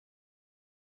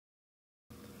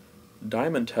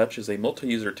DiamondTouch is a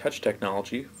multi-user touch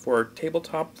technology for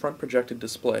tabletop front-projected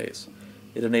displays.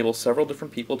 It enables several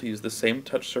different people to use the same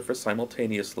touch surface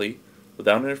simultaneously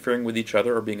without interfering with each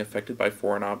other or being affected by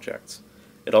foreign objects.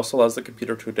 It also allows the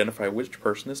computer to identify which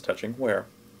person is touching where.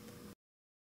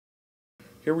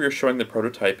 Here we are showing the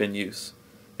prototype in use.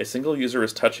 A single user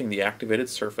is touching the activated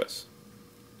surface.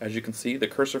 As you can see, the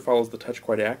cursor follows the touch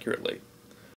quite accurately.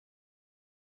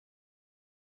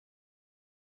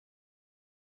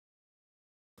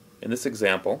 In this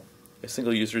example, a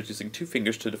single user is using 2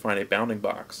 fingers to define a bounding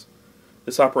box.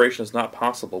 This operation is not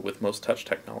possible with most touch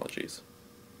technologies.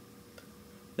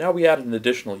 Now we add an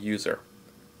additional user.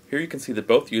 Here you can see that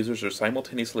both users are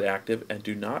simultaneously active and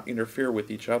do not interfere with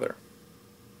each other.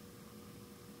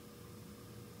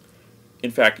 In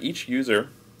fact, each user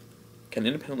can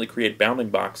independently create bounding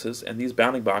boxes, and these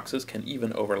bounding boxes can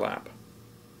even overlap.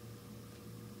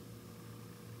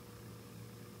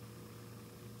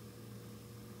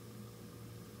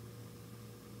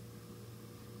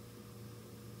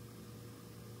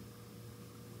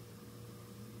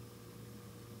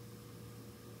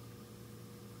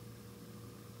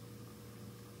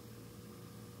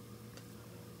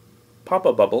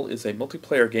 Pop-A-Bubble is a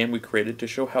multiplayer game we created to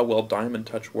show how well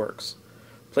DiamondTouch works.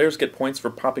 Players get points for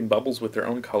popping bubbles with their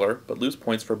own color, but lose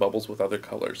points for bubbles with other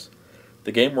colors.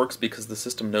 The game works because the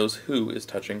system knows who is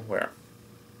touching where.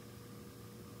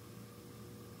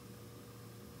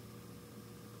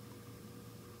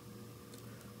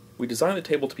 We designed the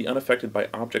table to be unaffected by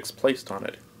objects placed on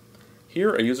it.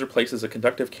 Here, a user places a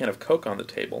conductive can of Coke on the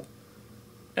table,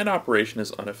 and operation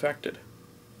is unaffected.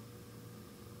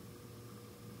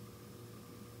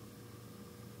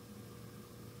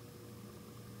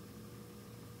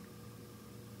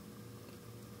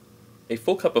 A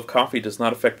full cup of coffee does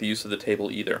not affect the use of the table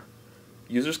either.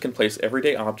 Users can place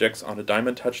everyday objects on a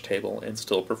DiamondTouch table and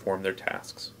still perform their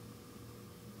tasks.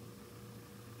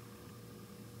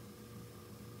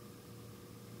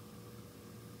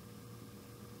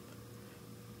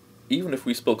 Even if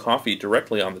we spill coffee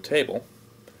directly on the table,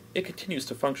 it continues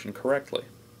to function correctly.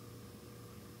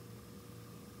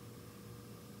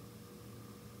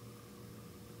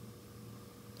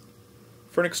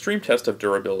 For an extreme test of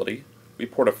durability, we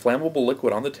poured a flammable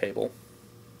liquid on the table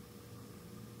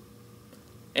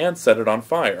and set it on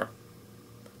fire.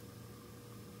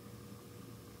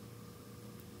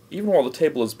 Even while the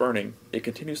table is burning, it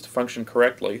continues to function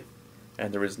correctly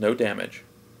and there is no damage.